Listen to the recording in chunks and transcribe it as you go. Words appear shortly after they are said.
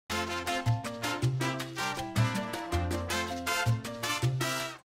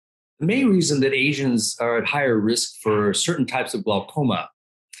The main reason that Asians are at higher risk for certain types of glaucoma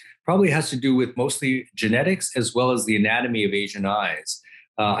probably has to do with mostly genetics as well as the anatomy of Asian eyes.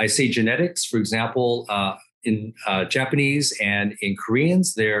 I say genetics, for example, in Japanese and in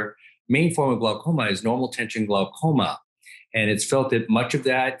Koreans, their main form of glaucoma is normal tension glaucoma. And it's felt that much of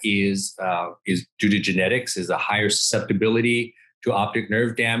that is due to genetics, is a higher susceptibility to optic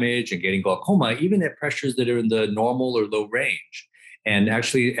nerve damage and getting glaucoma, even at pressures that are in the normal or low range. And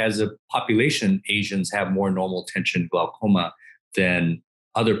actually, as a population, Asians have more normal tension glaucoma than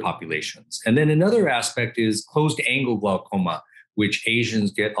other populations. And then another aspect is closed angle glaucoma, which Asians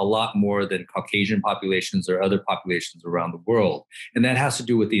get a lot more than Caucasian populations or other populations around the world. And that has to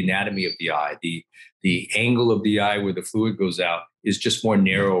do with the anatomy of the eye. The angle of the eye where the fluid goes out is just more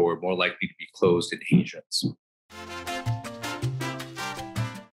narrow or more likely to be closed in Asians.